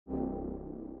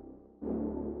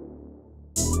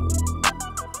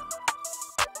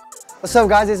What's up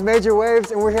guys, it's Majorwavez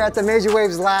and we're here at the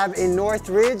Majorwavez Lab in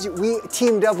Northridge. We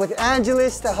teamed up with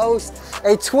Angelus to host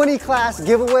a 20 class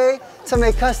giveaway to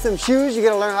make custom shoes. You're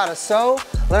gonna learn how to sew,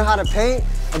 learn how to paint,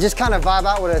 and just kind of vibe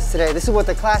out with us today. This is what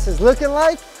the class is looking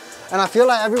like, and I feel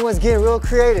like everyone's getting real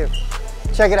creative.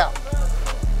 Check it out.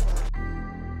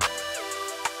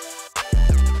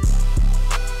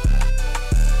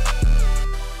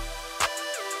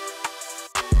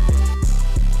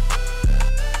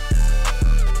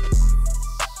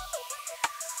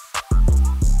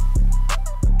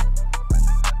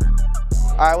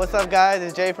 Alright, what's up guys?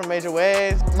 It's Jay from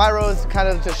Majorwavez. My role is kind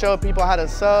of to show people how to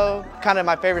sew, kind of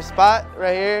my favorite spot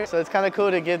right here. So it's kind of cool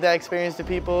to give that experience to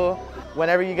people.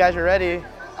 Whenever you guys are ready,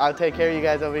 I'll take care of you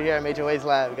guys over here at Majorwavez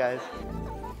Lab, guys.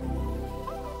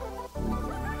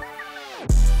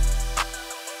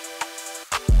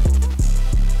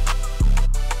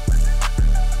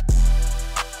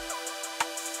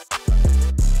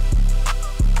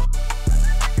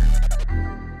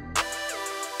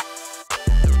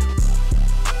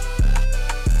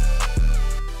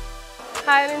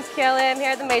 Hi, my name's Kayla. I'm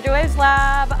here at the Majorwavez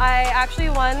Lab. I actually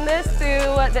won this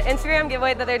through the Instagram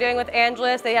giveaway that they're doing with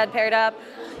Angelus. They had paired up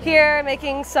here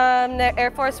making some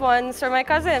Air Force Ones for my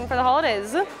cousin for the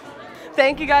holidays.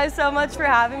 Thank you guys so much for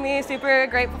having me. Super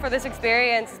grateful for this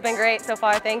experience. It's been great so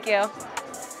far. Thank you.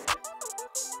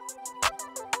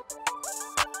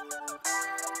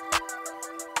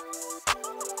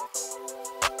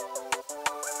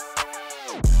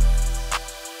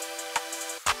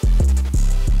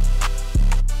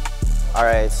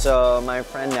 Alright, so my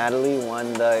friend Natalie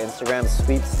won the Instagram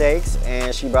sweepstakes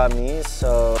and she brought me.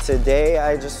 So today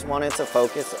I just wanted to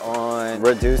focus on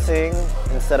reducing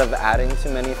instead of adding too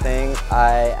many things.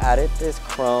 I added this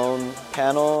chrome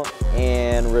panel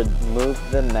and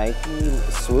removed the Nike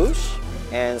swoosh,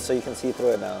 and so you can see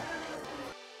through it now.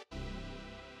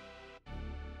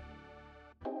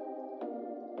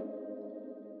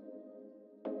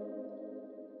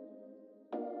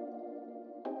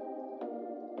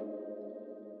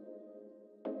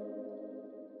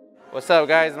 What's up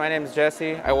guys, my name is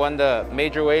Jesse. I won the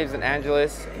Majorwavez and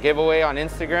Angelus giveaway on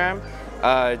Instagram.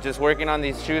 Just working on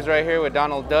these shoes right here with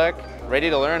Donald Duck. Ready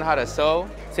to learn how to sew.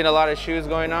 Seen a lot of shoes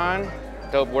going on,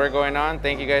 dope work going on.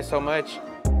 Thank you guys so much.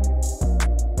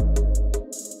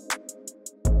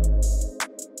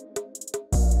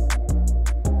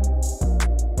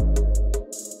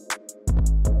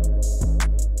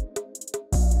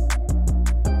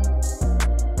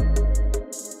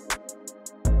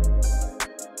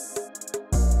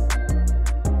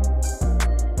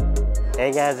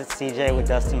 Hey guys, it's CJ with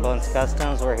Dustin Bones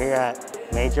Customs. We're here at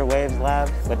Majorwavez Lab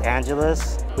with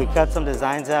Angelus. We cut some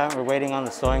designs out. We're waiting on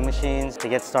the sewing machines to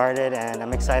get started, and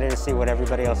I'm excited to see what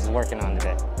everybody else is working on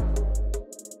today.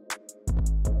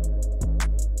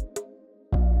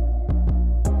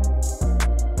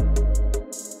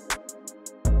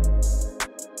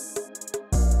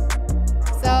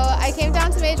 So I came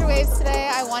down to Majorwavez today.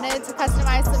 I wanted to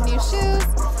customize some new shoes.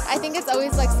 I think it's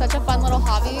always like such a fun little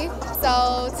hobby.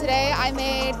 So today I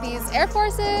made these Air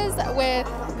Forces with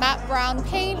matte brown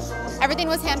paint. Everything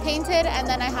was hand painted, and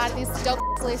then I had these dope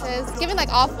laces, giving like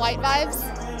off-white vibes.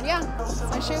 Yeah, it's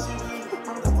my shoe.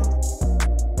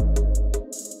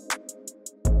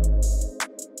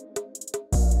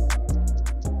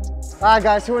 All right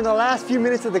guys, so we're in the last few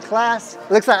minutes of the class.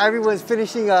 It looks like everyone's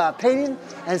finishing painting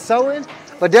and sewing,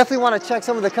 but definitely want to check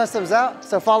some of the customs out.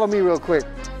 So follow me real quick.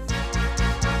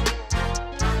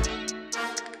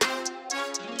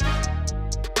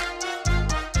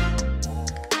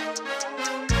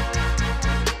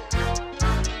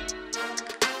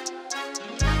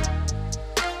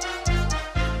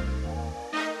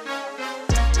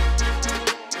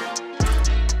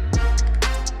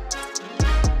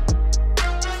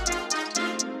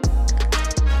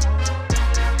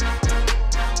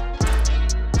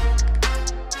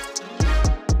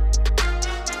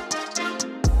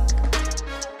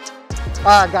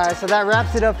 All right guys, so that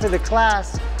wraps it up for the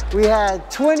class. We had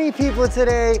 20 people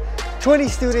today, 20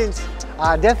 students.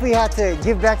 Definitely had to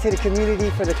give back to the community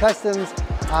for the customs,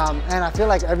 and I feel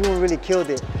like everyone really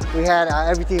killed it. We had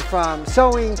everything from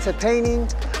sewing to painting,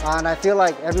 and I feel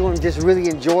like everyone just really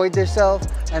enjoyed themselves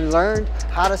and learned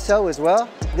how to sew as well.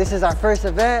 This is our first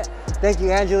event. Thank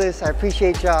you, Angelus. I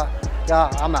appreciate y'all.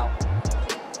 I'm out.